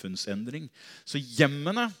samfunnsendring. Så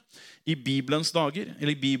hjemmene i Bibelens dager,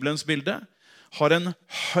 eller i Bibelens bilde, har en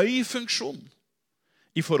høy funksjon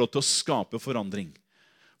i forhold til å skape forandring.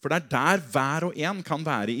 For det der hver og en kan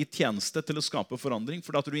være i tjeneste til å skape forandring.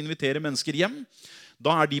 For at du inviterer mennesker hjem,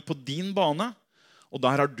 da de på din bane, og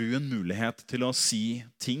der har du en mulighet til å si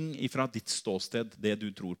ting fra ditt ståsted, det du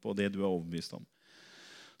tror på, det du overbevist om.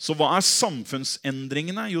 Så hva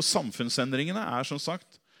samfunnsendringene? Jo, samfunnsendringene som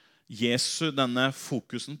sagt Jesu denne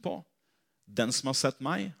fokusen på. Den som har sett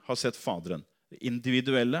meg, har sett Faderen. Det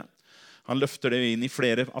individuelle. Han løfter det inn i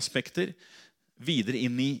flere aspekter. Videre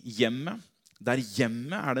inn i hjemmet. Der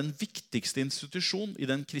hjemmet den viktigste institusjon i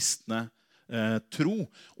den kristne tro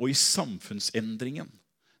og i samfunnsendringen.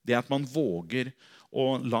 Det at man våger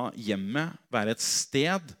å la hjemmet være et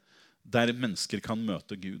sted der mennesker kan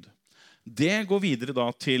møte Gud. Det går videre da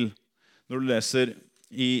til, når du leser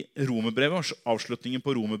i Romerbrevet, avslutningen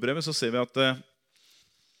på Romerbrevet, så ser vi at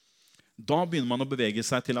da begynner man å bevege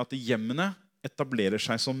seg til at hjemmene etablerer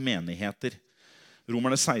seg som menigheter.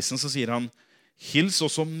 Romerne 16 så sier han, hils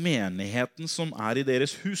også menigheten som i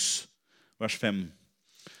deres hus, vers 5.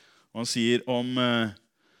 Og han sier om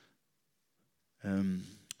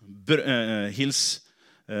hils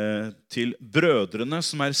til brødrene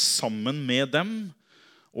som sammen med dem,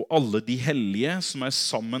 og alle de hellige som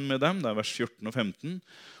sammen med dem, det vers 14 og 15.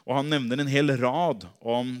 Og han nevner en hel rad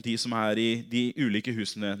om de som i de ulike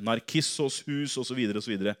husene, Narkissos hus og så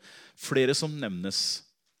videre. Flere som nevnes.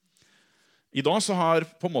 I dag så har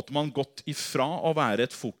på en måte man gått ifra å være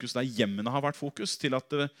et fokus der hjemmene har vært fokus, til at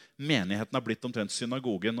menigheten har blitt omtrent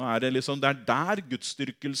synagogen. Og det der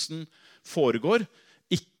gudsdyrkelsen foregår,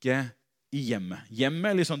 ikke i hjemmet.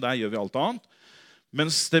 Hjemmet, der gjør vi alt annet.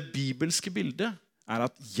 Mens det bibelske bildet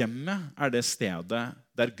at hjemmet det stedet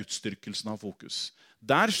der gudsdyrkelsen har fokus.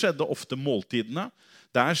 Der skjedde ofte måltidene.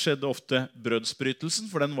 Der skjedde ofte brødsbrytelsen,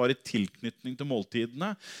 for den var i tilknytning til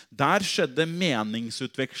måltidene. Der skjedde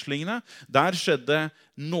meningsutvekslingene. Der skjedde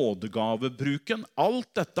nådegavebruken.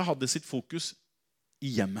 Alt dette hadde sitt fokus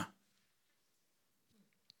i hjemmet.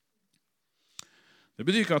 Det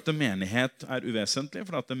betyr ikke at menighet uvesentlig,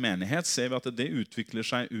 for at menighet ser vi at det utvikler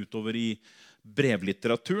seg utover i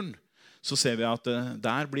brevlitteraturen. Så ser vi at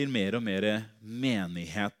der blir mer og mer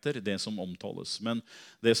menigheter, det som omtales. Men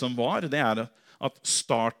det som det at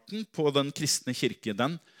starten på den kristne kirke,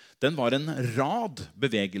 den var en rad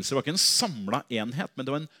bevegelser. Det var ikke en samlet enhet, men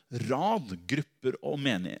det var en rad grupper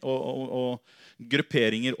og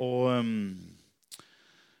grupperinger og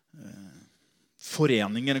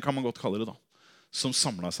foreninger, kan man godt kalle det da, som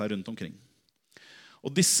samlet seg rundt omkring.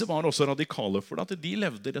 Og disse var også radikale, for at de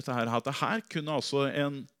levde i dette her, at her kunne altså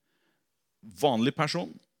en vanlig person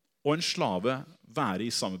og en slave være i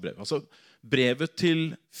samme brev. Altså brevet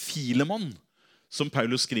til Filemon, som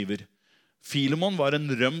Paulus skriver. Filemon var en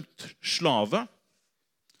rømt slave.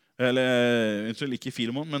 Eller, ikke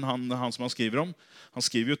Filemon, men han som han skriver om. Han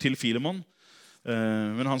skriver jo til Filemon.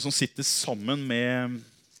 Men han som sitter sammen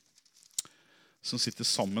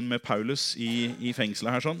med Paulus i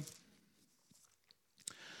fengselet her sånn.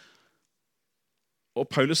 Og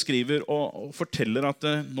Paulus skriver og forteller at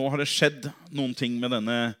nå har det skjedd noen ting med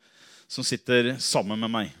denne som sitter sammen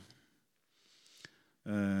med meg.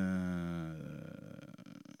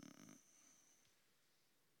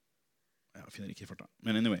 Jeg finner ikke i farta.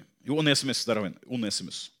 Men anyway. Jo, Onesimus, der har vi en.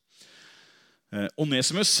 Onesimus.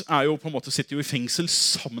 Onesimus jo på en måte, sitter jo i fengsel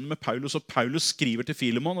sammen med Paulus, og Paulus skriver til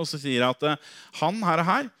Filemon og så sier at han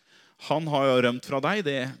her, han har jo rømt fra deg,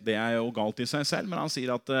 det jo galt i seg selv, men han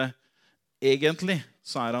sier at egentlig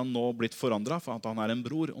så han nå blitt forandret, for at han en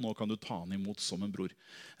bror, og nå kan du ta han imot som en bror.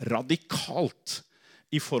 Radikalt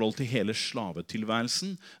i forhold til hele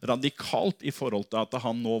slavetilværelsen, radikalt i forhold til at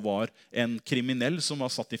han nå var en kriminell som var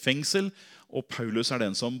satt i fengsel, og Paulus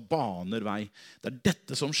den som baner vei. Det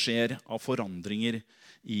dette som skjer av forandringer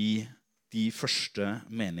i de første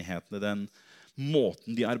menighetene. Den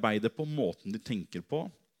måten de arbeider på, måten de tenker på.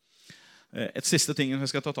 Et siste ting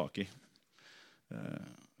jeg skal ta tak i.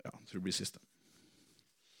 Ja, jeg tror det blir siste.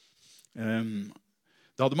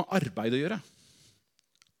 Det hadde med arbeid å gjøre.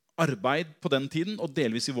 Arbeid på den tiden, og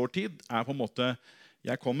delvis i vår tid, på en måte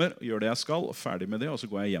jeg kommer, gjør det jeg skal, og ferdig med det, og så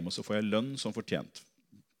går jeg hjem, og så får jeg lønn som fortjent.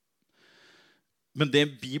 Men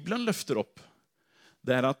det Bibelen løfter opp,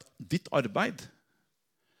 det at ditt arbeid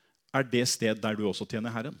det sted der du også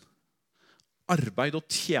tjener Herren. Arbeid og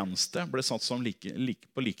tjeneste ble satt som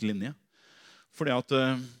på like linje. Fordi at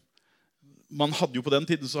man hadde jo på den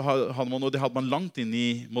tiden, så hadde man, og det hadde man langt inn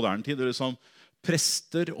i moderne tid, liksom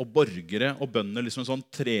prester og borgere og bønder, liksom en sånn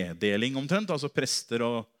tredeling omtrent, altså prester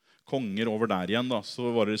og konger over der igjen, da. Så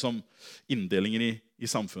var det liksom inndelinger i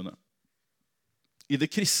samfunnet. I det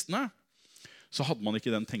kristne så hadde man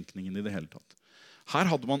ikke den tenkningen i det hele tatt. Her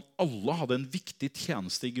hadde alle hadde en viktig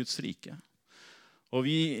tjeneste i Guds rike. Og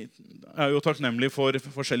vi jo takknemlige for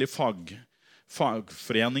forskjellige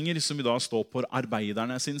fagforeninger som i dag står på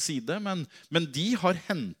arbeiderne sin side, men de har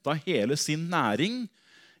hentet hele sin næring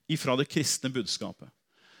ifra det kristne budskapet.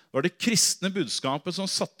 Det var det kristne budskapet som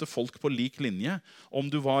satte folk på lik linje, om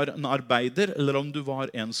du var en arbeider eller om du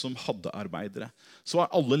var en som hadde arbeidere. Så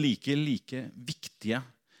var alle like viktige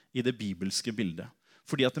i det bibelske bildet.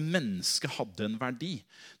 Fordi at mennesket hadde en verdi.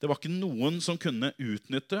 Det var ikke noen som kunne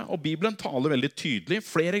utnytte. Og Bibelen taler veldig tydelig.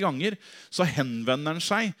 Flere ganger så henvender den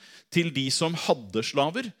seg til de som hadde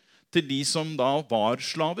slaver, til de som da var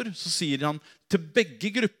slaver. Så sier han til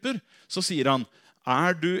begge grupper, så sier han,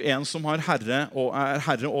 du en som har herre og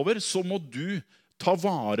herre over, så må du ta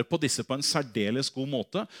vare på disse på en særdeles god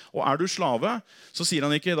måte. Og du slave, så sier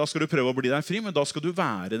han ikke, da skal du prøve å bli deg fri, men da skal du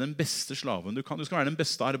være den beste slaven du kan. Du skal være den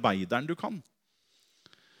beste arbeideren du kan.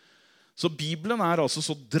 Så Bibelen altså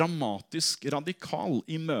så dramatisk radikal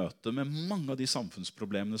i møte med mange av de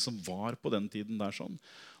samfunnsproblemene som var på den tiden der sånn.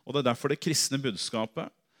 Og det derfor det kristne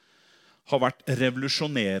budskapet har vært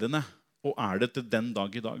revolusjonerende, og det til den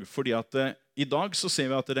dag i dag. Fordi at i dag så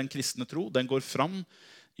ser vi at den kristne tro, den går fram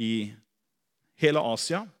i hele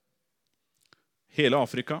Asia, hele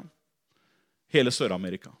Afrika, hele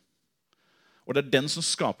Sør-Amerika. Og det den som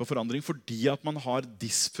skaper forandring, fordi at man har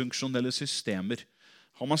dysfunksjonelle systemer.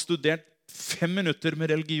 Har man studert 5 minutter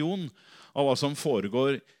med religion av hva som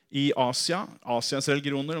foregår i Asia, Asias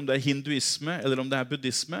religioner, om det hinduisme eller om det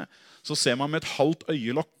buddhisme, så ser man med et halvt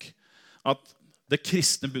øyelokk at det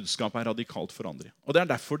kristne budskapet radikalt forandret. Og det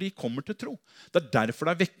derfor de kommer til tro. Det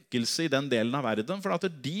derfor det vekkelse i den delen av verden, for at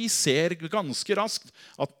de ser ganske raskt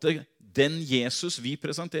at den Jesus vi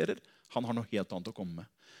presenterer, han har noe helt annet å komme med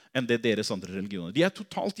enn det deres andre religioner. De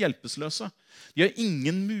totalt hjelpeløse. De har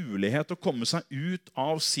ingen mulighet til å komme seg ut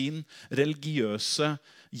av sin religiøse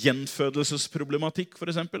gjenfødelsesproblematikk,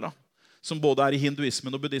 for eksempel, da, som både i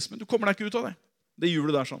hinduismen og buddhismen. Du kommer deg ikke ut av det. Det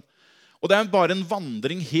gjør du der sånn. Og det bare en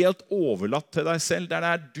vandring helt overlatt til deg selv. Der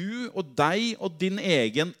det du og deg og din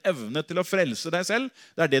egen evne til å frelse deg selv,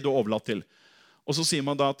 det det du er overlatt til. Og så sier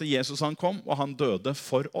man da at Jesus han kom, og han døde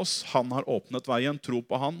for oss. Han har åpnet veien, tro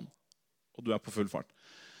på han, og du på full fart.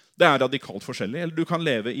 Det radikalt forskjellig. Eller du kan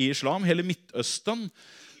leve i islam, hele Midtøsten,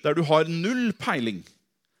 der du har null peiling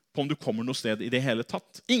på om du kommer noe sted i det hele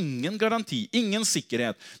tatt. Ingen garanti, ingen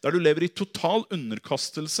sikkerhet. Der du lever i total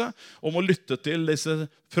underkastelse og må lytte til disse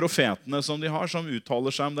profetene som de har, som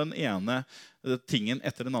uttaler seg om den ene tingen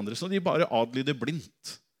etter den andre. Så de bare adlyder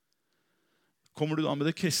blindt. Kommer du da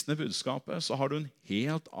med det kristne budskapet, så har du en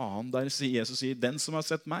helt annen der Jesus sier, den som har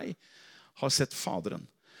sett meg, har sett Faderen.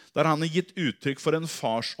 Der han har gitt uttrykk for en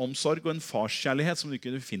farsomsorg og en farskjærlighet som du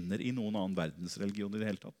ikke finner i noen annen verdensreligion i det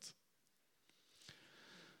hele tatt.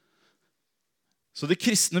 Så det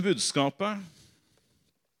kristne budskapet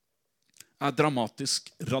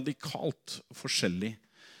dramatisk, radikalt forskjellig.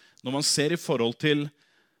 Når man ser i forhold til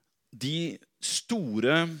de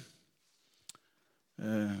store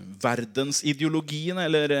verdensideologiene,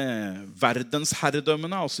 eller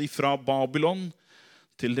verdensherredømmene, altså fra Babylon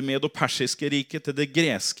til det medo-persiske riket, til det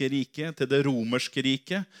greske riket, til det romerske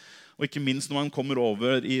riket, og ikke minst når man kommer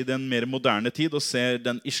over i den mer moderne tid og ser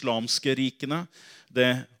den islamske rikene,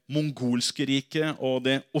 det mongolske riket og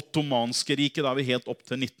det ottomanske riket, da vi helt opp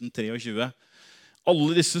til 1923.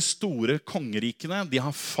 Alle disse store kongerikene, de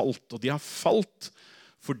har falt, og de har falt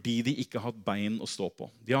fordi de ikke har hatt bein å stå på.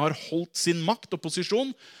 De har holdt sin makt og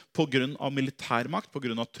posisjon på grunn av militærmakt, på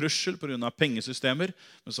grunn av trussel, på grunn av pengesystemer,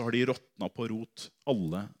 men så har de råtnet på rot,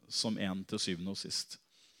 alle som en til syvende og sist.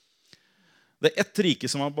 Det ett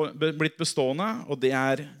rike som har blitt bestående, og det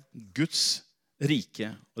Guds rike.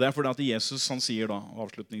 Og det er fordi at Jesus, han sier da,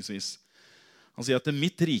 avslutningsvis, han sier at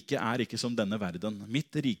mitt rike er ikke som denne verden.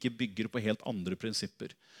 Mitt rike bygger på helt andre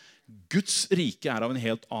prinsipper. Guds rike er av en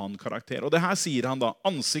helt annen karakter. Og det her sier han da,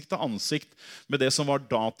 ansikt til ansikt med det som var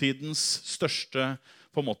datidens største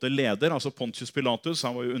på en måte leder, altså Pontius Pilatus.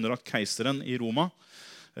 Han var jo underlagt keiseren i Roma.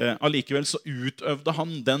 Allikevel så utøvde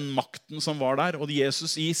han den makten som var der. Og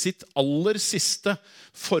Jesus i sitt aller siste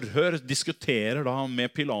forhør diskuterer da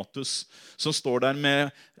med Pilatus, som står der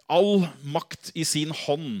med all makt i sin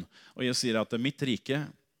hånd. Og jeg sier at mitt rike,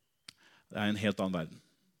 det er en helt annen verden.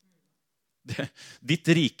 Ditt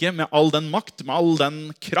rike med all den makt, med all den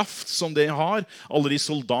kraft som de har, alle de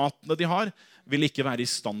soldatene de har, vil ikke være i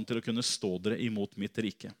stand til å kunne stå dere imot mitt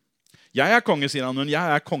rike. Jeg er konge, sier han, men jeg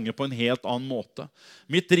er konge på en helt annen måte.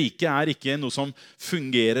 Mitt rike er ikke noe som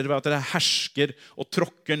fungerer ved at dere hersker og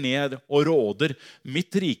tråkker ned og råder.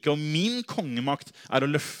 Mitt rike og min kongemakt er å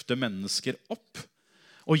løfte mennesker opp.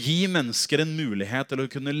 Og gi mennesker en mulighet til å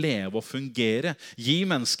kunne leve og fungere. Gi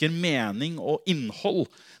mennesker mening og innhold.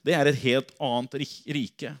 Det er et helt annet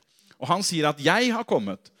rike. Og han sier at jeg har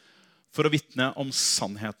kommet for å vitne om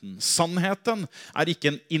sannheten. Sannheten er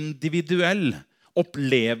ikke en individuell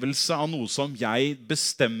opplevelse av noe som jeg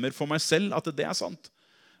bestemmer for meg selv at det er sant.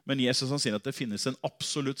 Men Jesus han sier at det finnes en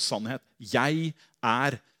absolutt sannhet. Jeg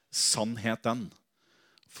er sannheten.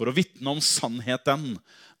 For å vitne om sannheten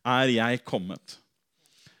er jeg kommet.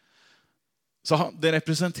 Så det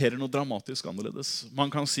representerer noe dramatisk annerledes.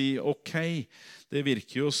 Man kan si, ok, det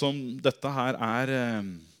virker jo som dette her er,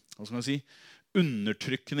 hva skal man si,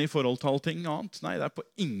 undertrykkende i forhold til allting annet. Nei, det er på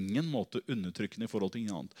ingen måte undertrykkende i forhold til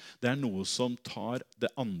ting annet. Det er noe som tar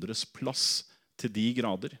det andres plass til de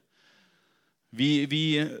grader.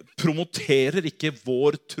 Vi promoterer ikke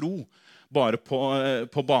vår tro bare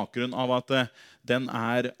på bakgrunn av at den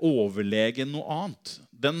er overlegen noe annet.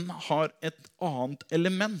 Den har et annet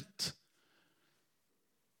element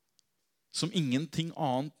som ingenting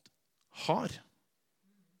annet har.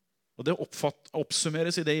 Og det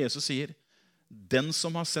oppsummeres i det Jesus sier. Den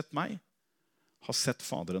som har sett meg, har sett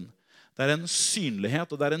Faderen. Det er en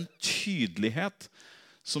synlighet og det er en tydelighet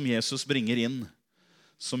som Jesus bringer inn,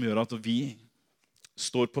 som gjør at vi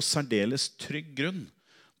står på særdeles trygg grunn,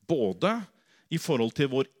 både i forhold til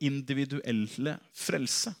vår individuelle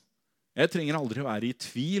frelse. Jeg trenger aldri å være i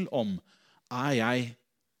tvil om, er jeg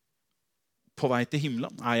på vei til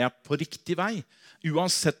himmelen? Er jeg på riktig vei?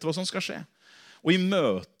 Uansett hva som skal skje. Og i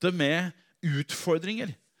møte med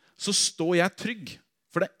utfordringer, så står jeg trygg.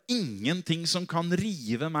 For det er ingenting som kan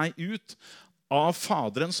rive meg ut av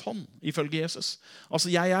Faderens hånd, ifølge Jesus.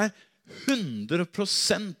 Altså, jeg er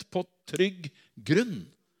 100% på trygg grunn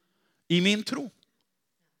i min tro.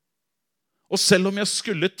 Og selv om jeg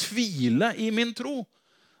skulle tvile i min tro,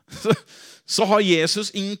 så har Jesus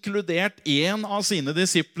inkludert en av sine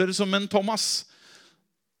disipler som en Thomas.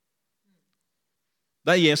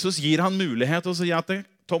 Der Jesus gir han mulighet til å si at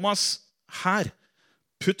Thomas, her,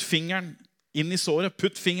 putt fingeren inn i såret,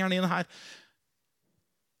 putt fingeren inn her.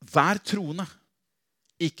 Vær troende,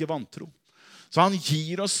 ikke vantro. Så han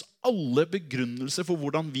gir oss alle begrunnelser for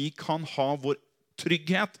hvordan vi kan ha vår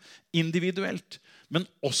trygghet individuelt, men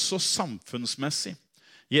også samfunnsmessig.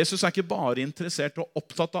 Jesus er ikke bare interessert og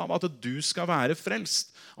opptatt av at du skal være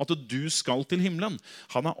frelst, at du skal til himmelen.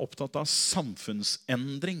 Han er opptatt av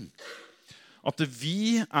samfunnsendring. At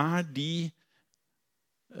vi er de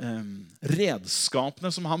redskapene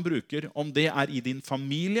som han bruker, om det er i din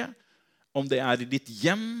familie, om det er i ditt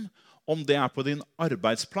hjem, om det er på din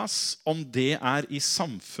arbeidsplass, om det er i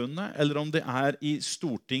samfunnet, eller om det er i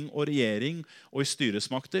storting og regjering og i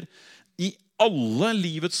styresmakter. I alle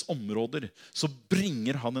livets områder så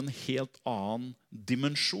bringer han en helt annen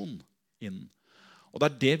dimensjon inn. Og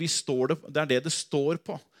det er det det står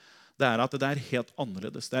på. Det er at det er helt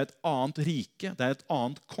annerledes. Det er et annet rike, det er et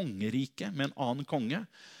annet kongerike med en annen konge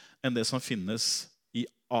enn det som finnes i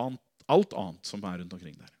alt annet som er rundt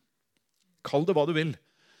omkring der. Kall det hva du vil,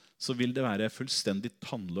 så vil det være fullstendig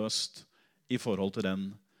tannløst i forhold til den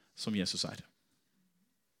som Jesus er.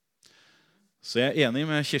 Så jeg er enig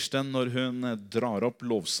med Kirsten når hun drar opp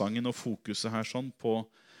lovsangen og fokuset her sånn på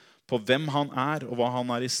hvem han er og hva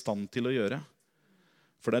han er i stand til å gjøre.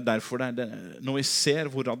 For det er derfor når vi ser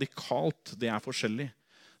hvor radikalt det er forskjellig,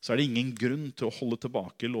 så er det ingen grunn til å holde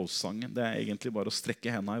tilbake lovsangen. Det er egentlig bare å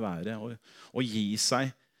strekke hendene i været og gi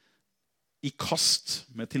seg i kast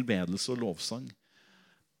med tilbedelse og lovsang.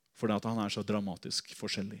 For det at han er så dramatisk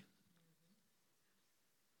forskjellig.